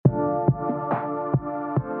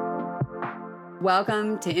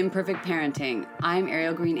Welcome to Imperfect Parenting. I'm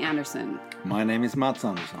Ariel Green Anderson. My name is Mats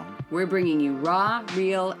Andersson. We're bringing you raw,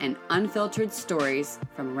 real, and unfiltered stories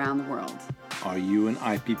from around the world. Are you an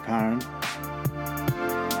IP parent?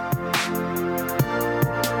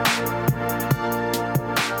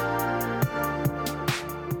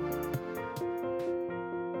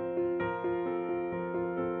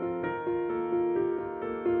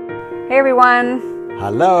 Hey everyone.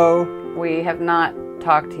 Hello. We have not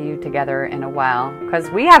talked to you together in a while because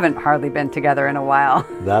we haven't hardly been together in a while.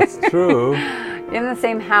 That's true. In the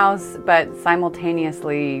same house, but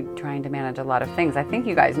simultaneously trying to manage a lot of things. I think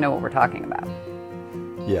you guys know what we're talking about.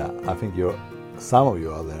 Yeah, I think some of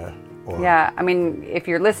you are there. Yeah, I mean, if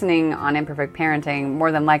you're listening on Imperfect Parenting,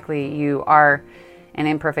 more than likely you are an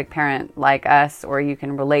imperfect parent like us, or you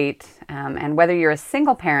can relate. And whether you're a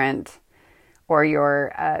single parent or you're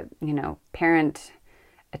a parent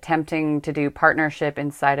attempting to do partnership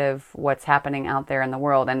inside of what's happening out there in the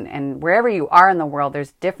world. And wherever you are in the world,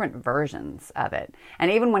 there's different versions of it. And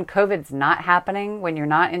even when COVID's not happening, when you're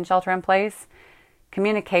not in shelter in place,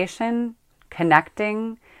 communication,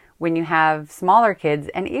 connecting, when you have smaller kids,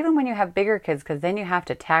 and even when you have bigger kids, because then you have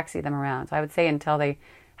to taxi them around. So I would say until they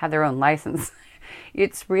have their own license,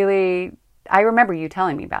 it's really... I remember you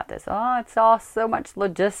telling me about this. Oh, it's all so much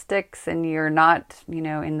logistics and you're not,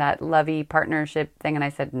 in that lovey partnership thing. And I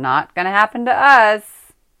said, not going to happen to us.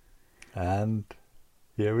 And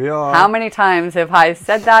here we are. How many times have I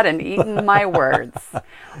said that and eaten my words?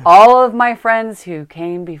 All of my friends who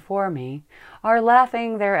came before me are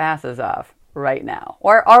laughing their asses off right now,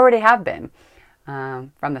 or already have been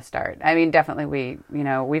from the start. I mean, definitely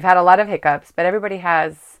we've had a lot of hiccups, but everybody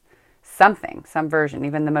has some version.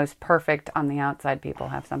 Even the most perfect on the outside people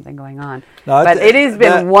have something going on. No, but it has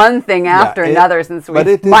been one thing after another since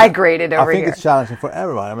we migrated over here. I think it's challenging for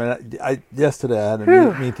everyone. I mean, yesterday I had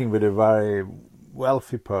a meeting with a very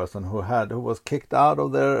wealthy person who was kicked out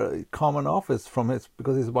of their common office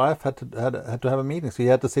because his wife had to have a meeting, so he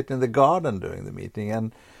had to sit in the garden during the meeting,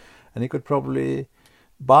 and he could probably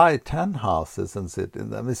buy 10 houses and sit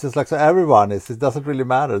in them. It's just like, so everyone it doesn't really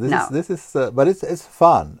matter. This is but it's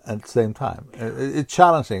fun at the same time. It's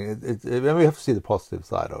challenging. We have to see the positive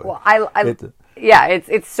side of it. Well,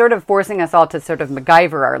 it's sort of forcing us all to sort of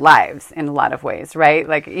MacGyver our lives in a lot of ways, right?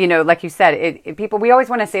 Like, like you said, people, we always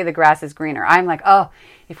want to say the grass is greener. I'm like, oh,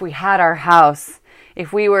 if we had our house,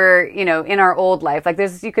 if we were, in our old life, like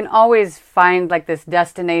you can always find like this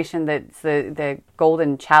destination that's the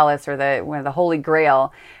golden chalice or the holy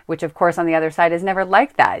grail, which of course on the other side is never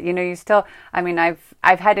like that. You still, I mean, I've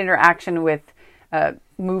had interaction with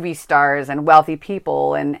movie stars and wealthy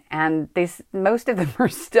people, and most of them are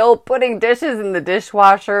still putting dishes in the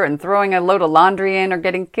dishwasher and throwing a load of laundry in or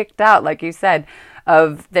getting kicked out, like you said,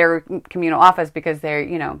 of their communal office because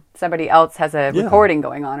they're, somebody else has a recording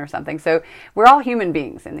going on or something. So we're all human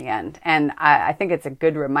beings in the end. And I think it's a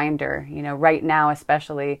good reminder, right now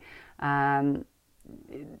especially, to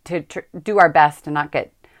do our best to not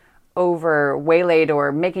get over waylaid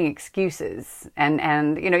or making excuses.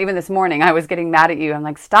 And even this morning I was getting mad at you. I'm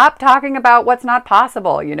like, stop talking about what's not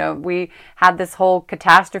possible. We had this whole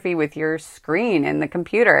catastrophe with your screen and the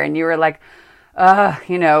computer, and you were like,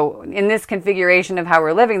 in this configuration of how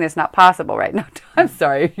we're living, that's not possible right now. I'm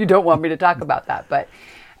sorry if you don't want me to talk about that, but,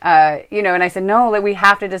 and I said, no, we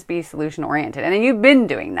have to just be solution oriented. And then you've been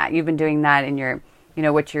doing that. You've been doing that in your,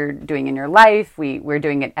 what you're doing in your life. We're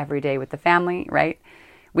doing it every day with the family, right?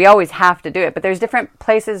 We always have to do it, but there's different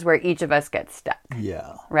places where each of us gets stuck.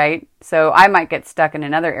 Yeah. Right? So I might get stuck in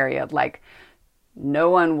another area of like, no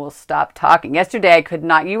one will stop talking. Yesterday I could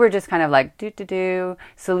not, you were just kind of like,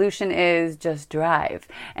 solution is just drive.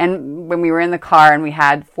 And when we were in the car and we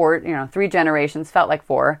had 3 generations, felt like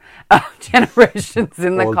 4 generations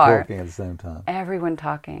in the car. All talking at the same time. Everyone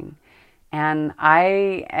talking. And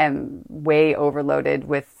I am way overloaded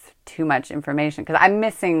with too much information because I'm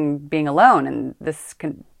missing being alone. And this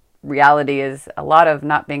reality is a lot of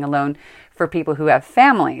not being alone for people who have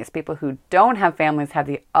families. People who don't have families have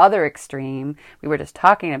the other extreme. We were just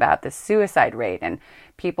talking about the suicide rate, and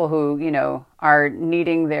people who, are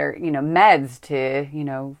needing their, meds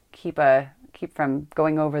to, keep from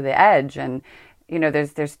going over the edge. And,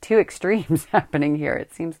 there's 2 extremes happening here,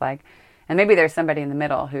 it seems like. And maybe there's somebody in the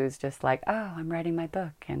middle who's just like, oh, I'm writing my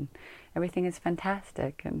book and everything is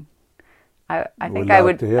fantastic. And I think I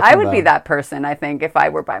would be that person, I think, if I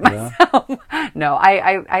were by myself. Yeah. No,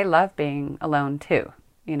 I love being alone too.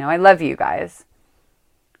 I love you guys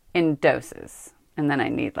in doses. And then I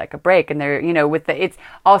need like a break. And it's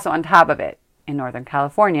also on top of it in Northern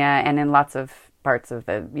California and in lots of parts of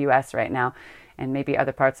the US right now. and maybe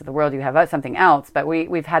other parts of the world you have something else. But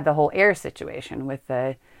we've had the whole air situation with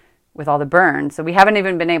all the burns. So we haven't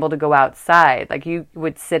even been able to go outside. Like you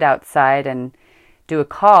would sit outside and do a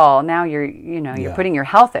call. Now you're putting your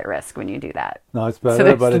health at risk when you do that. No, it's better, so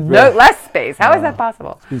there's but less space. How is that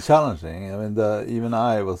possible? It's been challenging. I mean, even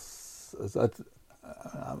I'm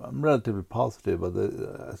relatively positive, but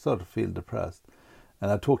I sort of feel depressed.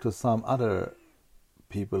 And I talked to some other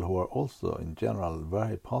people who are also, in general,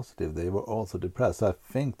 very positive. They were also depressed. So I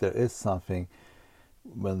think there is something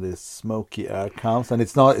when this smoky air comes, and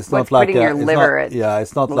it's not like your liver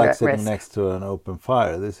it's not like sitting risk. next to an open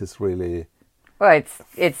fire. This is really. Well,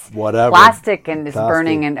 it's whatever, plastic and it's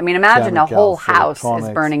burning, and I mean, imagine a whole house is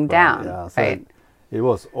burning down, so right? It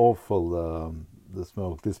was awful. The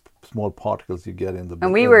smoke, these small particles you get in the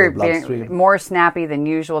and we were more snappy than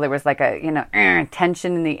usual. There was like a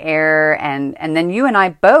tension in the air, and then you and I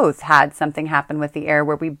both had something happen with the air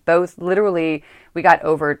where we both literally got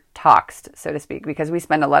overtoxed, so to speak, because we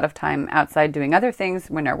spend a lot of time outside doing other things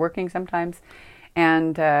when we're working sometimes,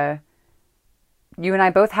 and you and I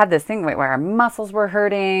both had this thing where our muscles were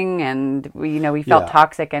hurting, and we felt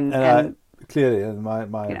toxic, and clearly, my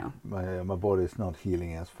body is not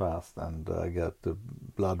healing as fast, and I get the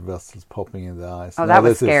blood vessels popping in the eyes. Oh, that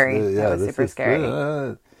was scary. That was super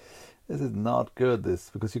scary. This is not good.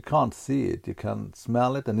 Because you can't see it, you can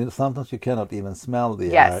smell it, and sometimes you cannot even smell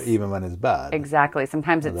the air, even when it's bad. Exactly.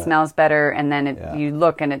 Sometimes it smells better, and then you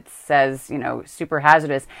look and it says super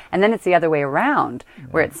hazardous, and then it's the other way around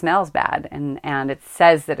where it smells bad, and it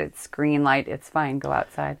says that it's green light, it's fine, go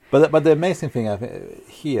outside. But the amazing thing I think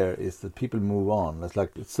here is that people move on. It's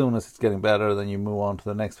like as soon as it's getting better, then you move on to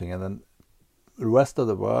the next thing, and then the rest of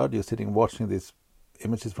the world, you're sitting watching these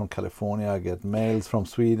images from California. I get mails from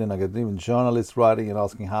Sweden. I get even journalists writing and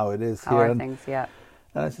asking how it is here. How are things, yeah.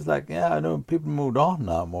 And it's just like, I know people moved on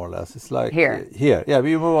now, more or less. It's like here,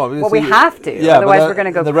 we move on. Well, we have to, otherwise we're going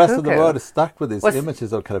to go. The rest of the world is stuck with these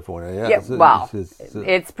images of California. It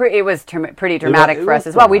was pretty dramatic for us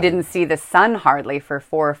as well. We didn't see the sun hardly for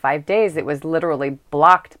 4 or 5 days. It was literally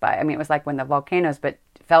blocked by. I mean, it was like when the volcanoes, but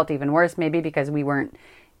felt even worse, maybe because we weren't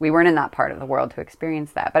in that part of the world to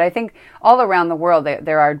experience that. But I think all around the world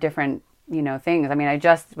there are different things. I mean, I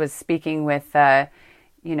just was speaking with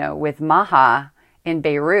with Maha in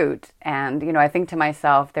Beirut, and I think to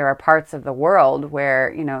myself, there are parts of the world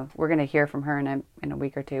where we're going to hear from her in a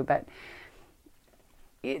week or two, but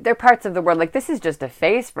there are parts of the world like this is just a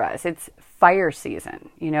phase for us. It's fire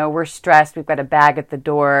season. We're stressed. We've got a bag at the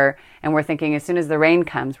door, and we're thinking as soon as the rain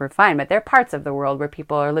comes, we're fine. But there are parts of the world where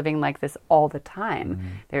people are living like this all the time. Mm-hmm.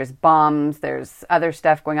 There's bombs. There's other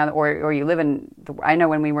stuff going on. Or you live in. I know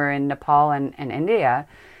when we were in Nepal and India.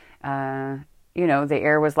 The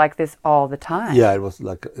air was like this all the time. Yeah, it was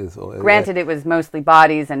like. Granted, it was mostly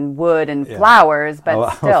bodies and wood and flowers,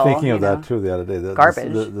 but still. I was thinking of that too the other day.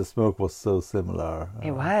 Garbage. The smoke was so similar.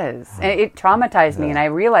 It was. And it traumatized me, and I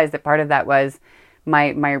realized that part of that was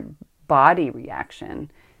my body reaction,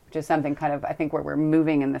 which is something kind of, I think, where we're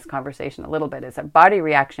moving in this conversation a little bit, is a body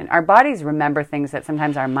reaction. Our bodies remember things that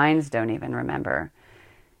sometimes our minds don't even remember.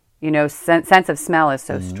 Sense of smell is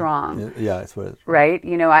so strong. Yeah, it's weird. Right?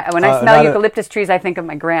 When I smell eucalyptus trees, I think of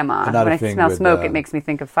my grandma. When I smell smoke, it makes me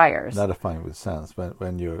think of fires. Another thing with sense,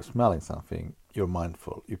 when you're smelling something, you're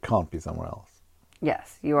mindful. You can't be somewhere else.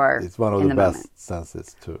 Yes, you are. It's one of the best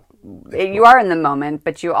senses to explore. You are in the moment,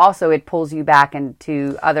 but you also, it pulls you back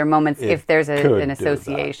into other moments if there's an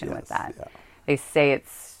association with that. Yeah. They say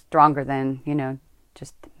it's stronger than,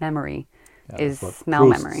 just memory, is smell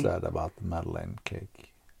Proust memory. Said about the Madeleine cake.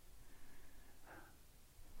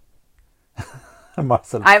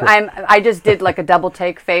 I just did like a double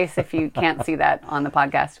take face. If you can't see that on the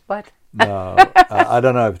podcast, what? No, I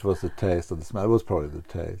don't know if it was the taste or the smell. It was probably the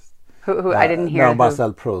taste. Who I didn't hear. No,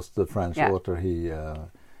 Marcel Proust, the French author. He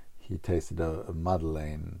tasted a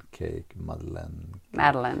Madeleine cake. Madeleine,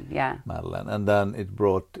 and then it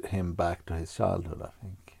brought him back to his childhood, I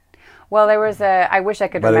think. Well, there was I wish I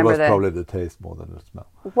could remember that. But it was probably the taste more than the smell.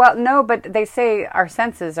 Well, no, but they say our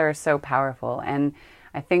senses are so powerful, and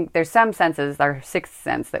I think there's some senses, our sixth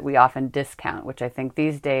sense, that we often discount, which I think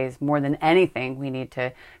these days, more than anything, we need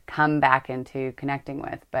to come back into connecting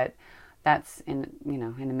with. But that's in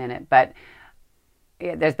a minute. But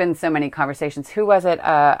there's been so many conversations. Who was it?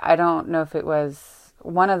 I don't know if it was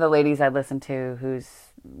one of the ladies I listened to who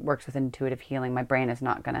works with intuitive healing. My brain is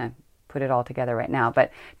not going to put it all together right now,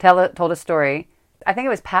 but told a story. I think it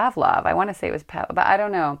was Pavlov. I want to say it was Pavlov, but I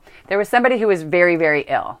don't know. There was somebody who was very, very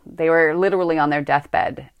ill. They were literally on their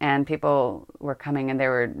deathbed, and people were coming, and they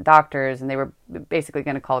were doctors, and they were basically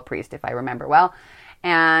going to call a priest, if I remember well.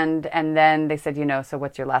 And then they said, so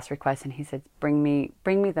what's your last request? And he said, bring me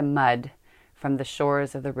the mud from the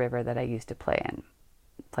shores of the river that I used to play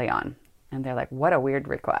on. And they're like, what a weird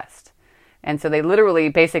request. And so they literally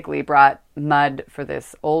basically brought mud for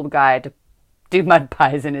this old guy to do mud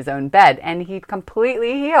pies in his own bed, and he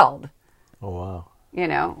completely healed. Oh,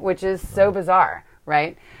 wow. Which is so bizarre,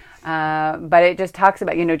 right? But it just talks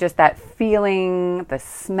about, just that feeling, the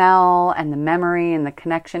smell and the memory and the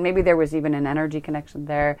connection. Maybe there was even an energy connection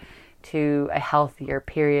there to a healthier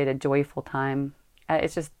period, a joyful time.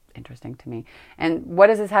 It's just interesting to me. And what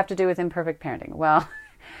does this have to do with imperfect parenting? Well,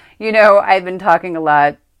 I've been talking a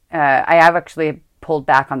lot. I have actually pulled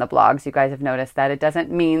back on the blogs. You guys have noticed that. It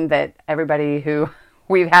doesn't mean that everybody who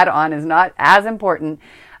we've had on is not as important.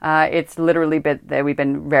 It's literally been that we've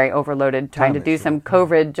been very overloaded trying to do some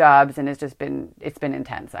COVID jobs, and it's been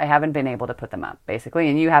intense. I haven't been able to put them up, basically,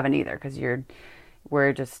 and you haven't either, because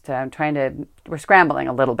we're just we're scrambling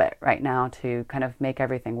a little bit right now to kind of make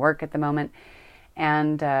everything work at the moment.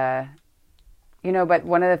 And, but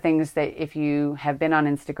one of the things that if you have been on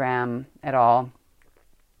Instagram at all,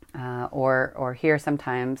 or here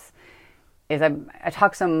sometimes, is I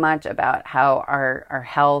talk so much about how our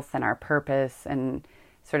health and our purpose and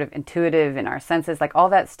sort of intuitive in our senses, like all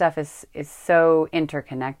that stuff is so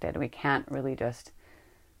interconnected. We can't really just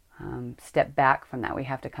step back from that. We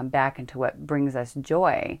have to come back into what brings us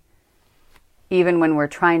joy, even when we're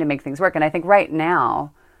trying to make things work. And I think right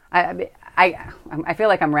now, I feel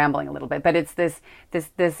like I'm rambling a little bit, but it's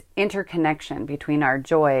this interconnection between our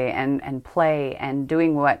joy and play and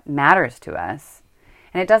doing what matters to us.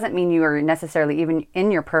 And it doesn't mean you are necessarily even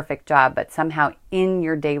in your perfect job, but somehow in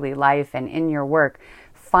your daily life and in your work,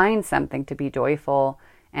 find something to be joyful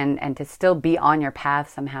and to still be on your path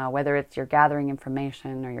somehow, whether it's you're gathering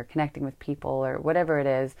information or you're connecting with people or whatever it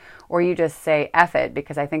is, or you just say, F it,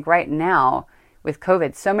 because I think right now with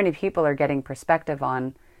COVID, so many people are getting perspective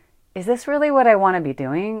on, is this really what I want to be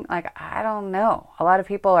doing? Like, I don't know. A lot of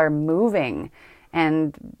people are moving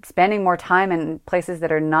and spending more time in places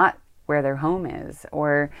that are not where their home is,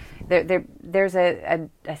 or there's a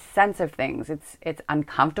sense of things. It's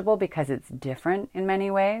uncomfortable because it's different in many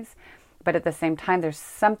ways, but at the same time, there's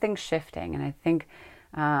something shifting, and I think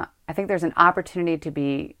there's an opportunity to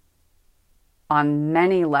be on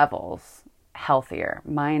many levels healthier,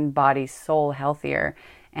 mind, body, soul healthier,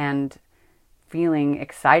 and feeling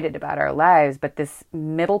excited about our lives. But this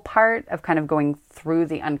middle part of kind of going through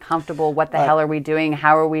the uncomfortable, what the hell are we doing?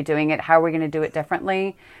 How are we doing it? How are we going to do it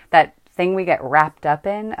differently? That thing we get wrapped up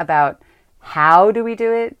in about how do we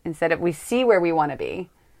do it, instead of we see where we want to be,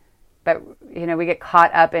 but we get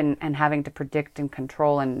caught up in having to predict and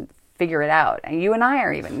control and figure it out. And you and I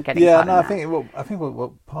are even getting caught in that. I think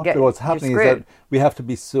what partly what's happening is that we have to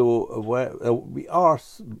be so aware. We are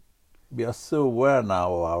so aware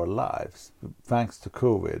now of our lives thanks to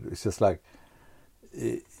COVID. It's just like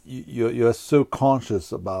you're so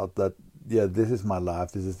conscious about that. Yeah, this is my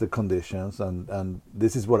life. This is the conditions, and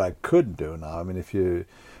this is what I could do now. I mean, a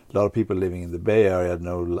lot of people living in the Bay Area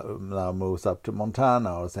now moves up to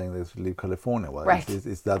Montana or saying they leave California. Well, right.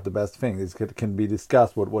 Is that the best thing? It can be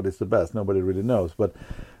discussed what is the best. Nobody really knows. But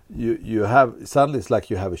you have, suddenly it's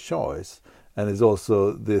like you have a choice, and it's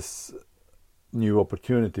also this new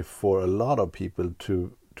opportunity for a lot of people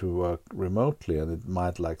to work remotely, and it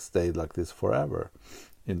might stay like this forever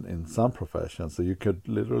in some professions. So you could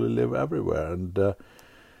literally live everywhere, and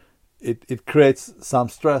it creates some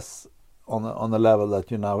stress on the level that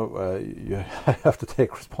you have to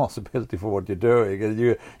take responsibility for what you're doing, and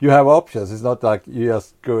you have options. It's not like you're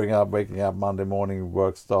just waking up Monday morning,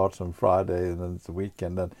 work starts on Friday, and then it's a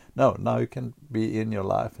weekend. And no, now you can be in your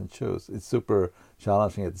life and choose. It's super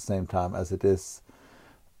challenging at the same time as it is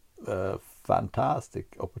a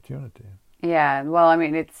fantastic opportunity. Yeah, well, I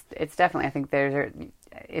mean, it's definitely, I think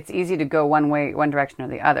it's easy to go one direction or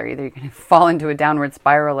the other. Either you can fall into a downward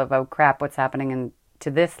spiral of, oh crap, what's happening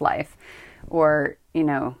to this life, or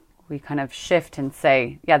we kind of shift and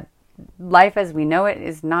say, yeah, life as we know it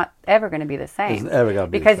is not ever going to be the same. It's never going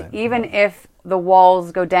to be because the same. Even if the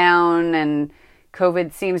walls go down and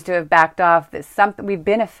COVID seems to have backed off, there's something we've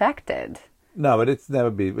been affected. No, but it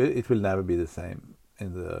will never be the same.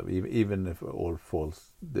 Even if all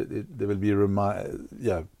falls, there will be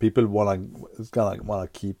people wanna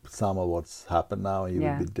keep some of what's happened now, and it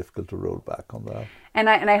will be difficult to roll back on that. And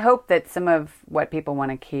I hope that some of what people want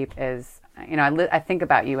to keep is, I think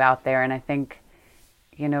about you out there, and I think,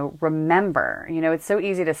 remember, it's so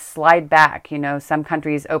easy to slide back. Some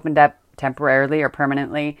countries opened up temporarily or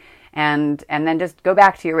permanently, and then just go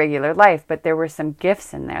back to your regular life. But there were some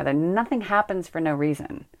gifts in there that nothing happens for no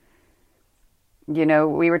reason.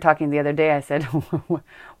 We were talking the other day. I said,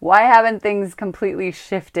 why haven't things completely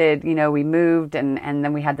shifted? We moved and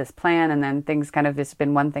then we had this plan, and then things kind of just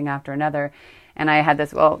been one thing after another. And I had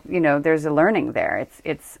this, there's a learning there.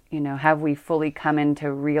 It's have we fully come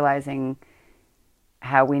into realizing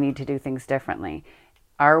how we need to do things differently?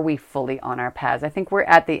 Are we fully on our paths? I think we're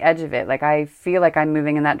at the edge of it. Like, I feel like I'm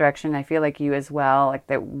moving in that direction. I feel like you as well, like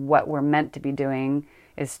that what we're meant to be doing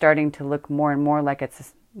is starting to look more and more like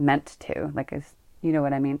it's meant to, like, it's, you know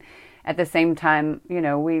what I mean? At the same time,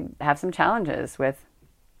 we have some challenges with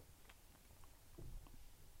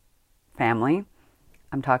family.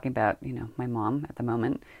 I'm talking about, my mom at the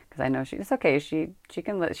moment, because I know it's okay. She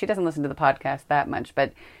doesn't listen to the podcast that much,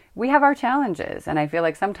 but we have our challenges. And I feel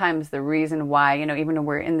like sometimes the reason why, even though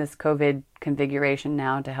we're in this COVID configuration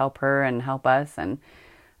now to help her and help us, and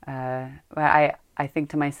I think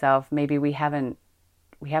to myself, maybe we haven't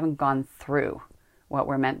gone through what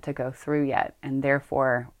we're meant to go through yet, and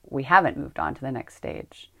therefore we haven't moved on to the next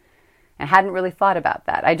stage. I hadn't really thought about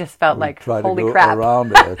that. I just felt like, holy crap,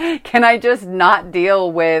 can I just not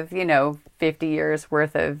deal with, 50 years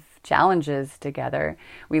worth of challenges together?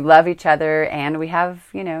 We love each other, and we have,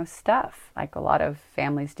 stuff like a lot of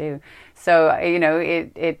families do. So,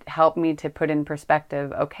 it helped me to put in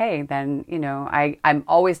perspective, okay, then, I'm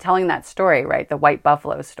always telling that story, right? The white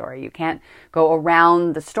buffalo story. You can't go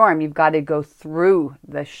around the storm. You've got to go through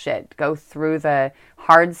the shit, go through the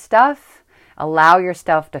hard stuff. Allow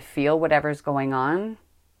yourself to feel whatever's going on,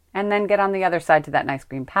 and then get on the other side to that nice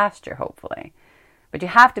green pasture, hopefully. But you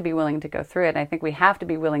have to be willing to go through it. And I think we have to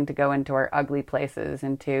be willing to go into our ugly places,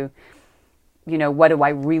 into, what do I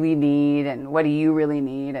really need, and what do you really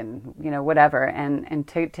need, and, whatever. And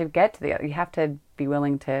to get to the other, you have to be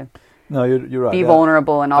willing to you're right. Be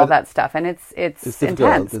vulnerable and all that stuff. And it's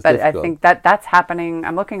intense, but difficult. I think that's happening.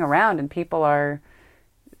 I'm looking around, and people are,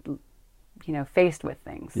 faced with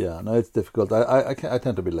things. Yeah, no, it's difficult. I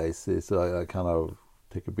tend to be lazy, so I kind of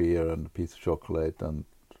take a beer and a piece of chocolate and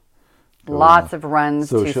lots of runs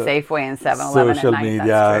to Safeway and 7-Eleven at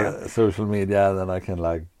night. Social media, then I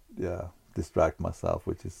can distract myself,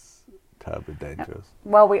 which is terribly dangerous.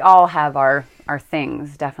 Well, we all have our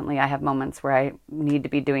things. Definitely, I have moments where I need to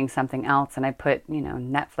be doing something else, and I put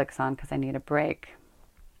Netflix on because I need a break.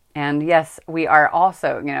 And yes, we are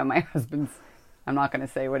also, my husband's. I'm not going to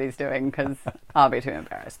say what he's doing because I'll be too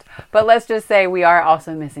embarrassed. But let's just say we are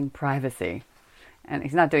also missing privacy. And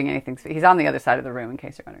he's not doing anything. He's on the other side of the room, in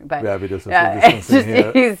case you're wondering. But yeah, because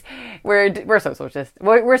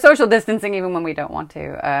we're social distancing even when we don't want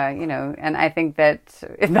to. And I think that's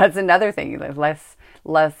another thing.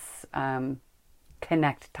 Less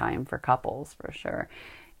connect time for couples, for sure.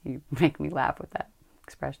 You make me laugh with that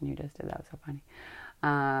expression you just did. That was so funny.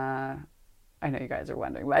 I know you guys are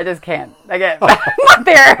wondering, but I just can't. Again, not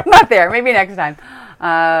there. Maybe next time.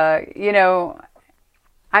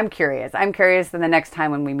 I'm curious. I'm curious the next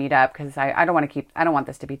time when we meet up, because I don't want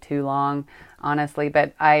this to be too long, honestly.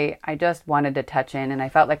 But I just wanted to touch in, and I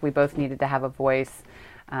felt like we both needed to have a voice.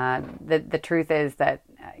 The truth is that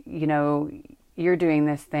you're doing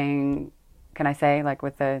this thing. Can I say, like,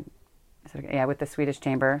 with the Swedish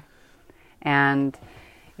Chamber, and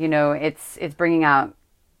it's bringing out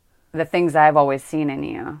the things I've always seen in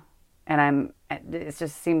you. And it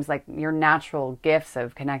just seems like your natural gifts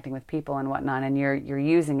of connecting with people and whatnot, and you're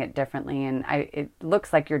using it differently. And it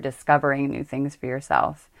looks like you're discovering new things for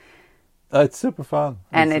yourself. It's super fun.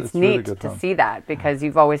 And it's neat really to see that, because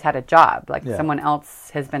you've always had a job. Like someone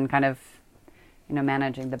else has been kind of,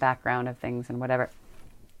 managing the background of things and whatever.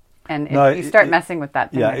 And if you start messing with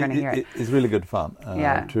that, then you're going to hear it. It's really good fun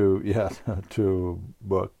to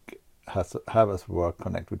work. Have us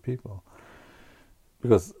connect with people,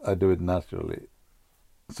 because I do it naturally,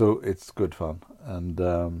 so it's good fun. And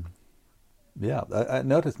I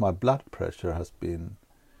noticed my blood pressure has been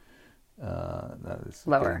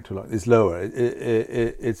lower. Too long. It's lower.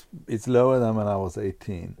 It's lower than when I was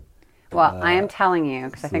 18. Well, I am telling you,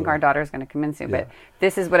 because I think our daughter is going to convince you. But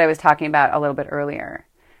this is what I was talking about a little bit earlier.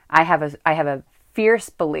 I have a fierce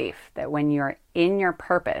belief that when you're in your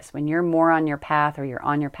purpose, when you're more on your path, or you're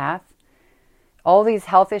on your path, all these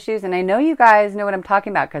health issues, and I know you guys know what I'm talking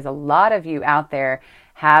about, because a lot of you out there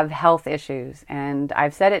have health issues, and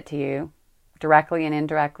I've said it to you directly and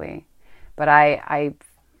indirectly, but I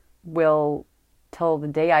will, till the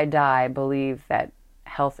day I die, believe that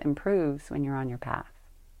health improves when you're on your path.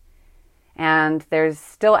 And there's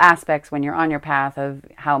still aspects when you're on your path of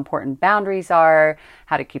how important boundaries are,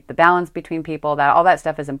 how to keep the balance between people, that all that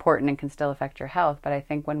stuff is important and can still affect your health. But I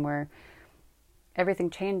think when everything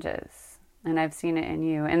changes. And I've seen it in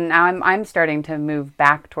you. And now I'm starting to move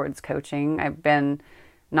back towards coaching. I've been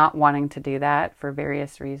not wanting to do that for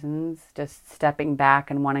various reasons, just stepping back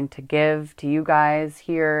and wanting to give to you guys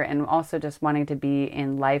here, and also just wanting to be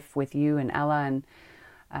in life with you and Ella and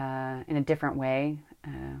in a different way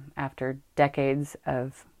after decades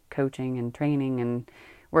of coaching and training and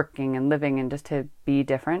working and living, and just to be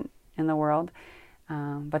different in the world.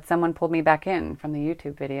 But someone pulled me back in from the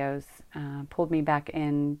YouTube videos, pulled me back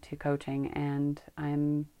into coaching, and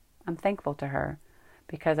I'm thankful to her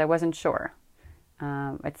because I wasn't sure.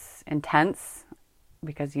 It's intense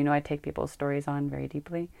because, I take people's stories on very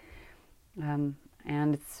deeply. And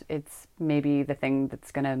it's maybe the thing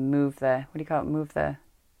that's going to move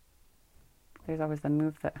there's always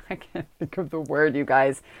I can't think of the word, you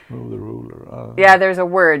guys. Move the ruler. Yeah, there's a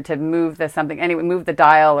word to move the something. Anyway, move the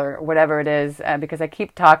dial or whatever it is, because I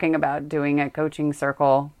keep talking about doing a coaching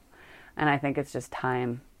circle, and I think it's just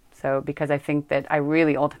time. So because I think that I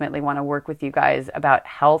really ultimately want to work with you guys about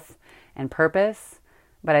health and purpose,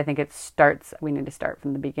 but I think we need to start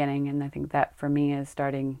from the beginning, and I think that for me is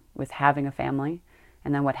starting with having a family,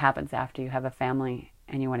 and then what happens after you have a family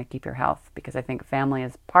and you want to keep your health, because I think family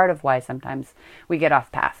is part of why sometimes we get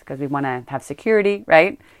off path, because we want to have security,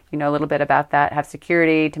 right? You know a little bit about that, have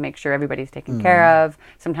security to make sure everybody's taken care of.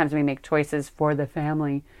 Sometimes we make choices for the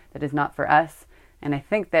family that is not for us, and I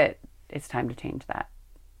think that it's time to change that.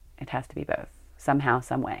 It has to be both, somehow,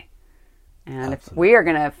 some way. And if we are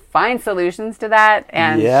going to find solutions to that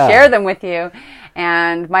and share them with you,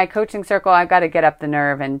 and my coaching circle, I've got to get up the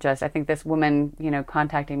nerve and I think this woman,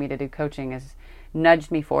 contacting me to do coaching has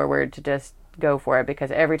nudged me forward to just go for it,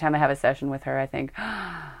 because every time I have a session with her, I think,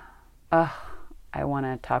 I want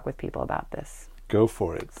to talk with people about this. Go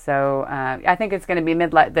for it. So I think it's going to be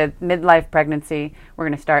the midlife pregnancy. We're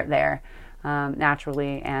going to start there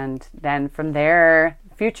naturally, and then from there,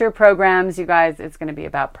 future programs, you guys, it's going to be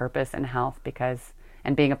about purpose and health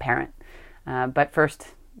and being a parent. But first,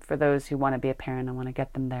 for those who want to be a parent, I want to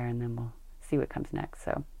get them there, and then we'll see what comes next.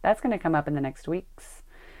 So that's going to come up in the next weeks.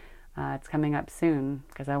 It's coming up soon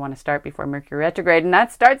because I want to start before Mercury retrograde, and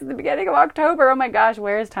that starts at the beginning of October. Oh my gosh,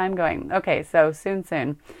 where is time going? Okay, so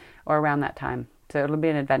soon, or around that time. So it'll be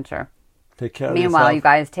an adventure. Take care of Meanwhile, yourself. you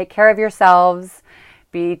guys, take care of yourselves.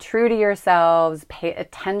 Be true to yourselves. Pay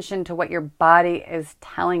attention to what your body is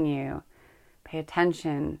telling you. Pay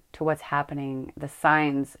attention to what's happening, the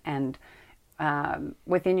signs, and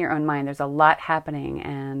within your own mind. There's a lot happening,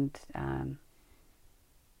 and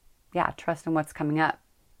trust in what's coming up.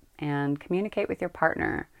 And communicate with your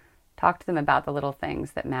partner. Talk to them about the little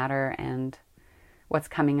things that matter and what's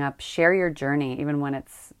coming up. Share your journey, even when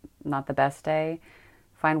it's not the best day.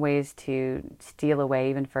 Find ways to steal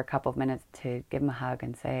away, even for a couple of minutes, to give them a hug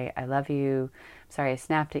and say, I love you. I'm sorry I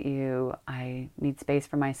snapped at you. I need space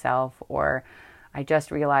for myself. Or I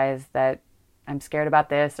just realized that I'm scared about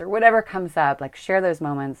this, or whatever comes up. Like, share those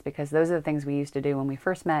moments, because those are the things we used to do when we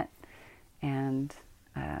first met. And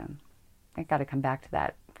I got to come back to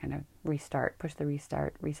that. Kind of push the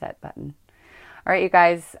reset button. All right, you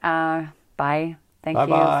guys, bye. Thank you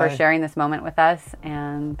for sharing this moment with us,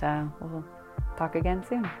 and we'll talk again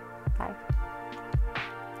soon. Bye.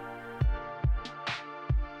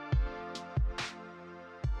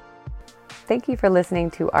 Thank you for listening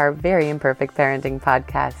to our Very Imperfect Parenting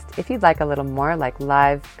podcast. If you'd like a little more like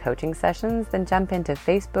live coaching sessions, then jump into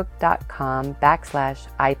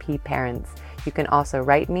facebook.com/IPParents. You can also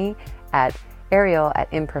write me at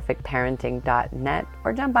Ariel@imperfectparenting.net,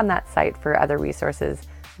 or jump on that site for other resources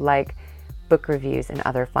like book reviews and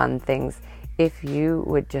other fun things. If you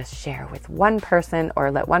would just share with one person or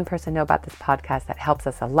let one person know about this podcast, that helps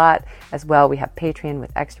us a lot. As well, we have Patreon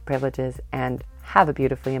with extra privileges, and have a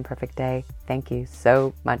beautifully imperfect day. Thank you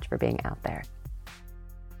so much for being out there.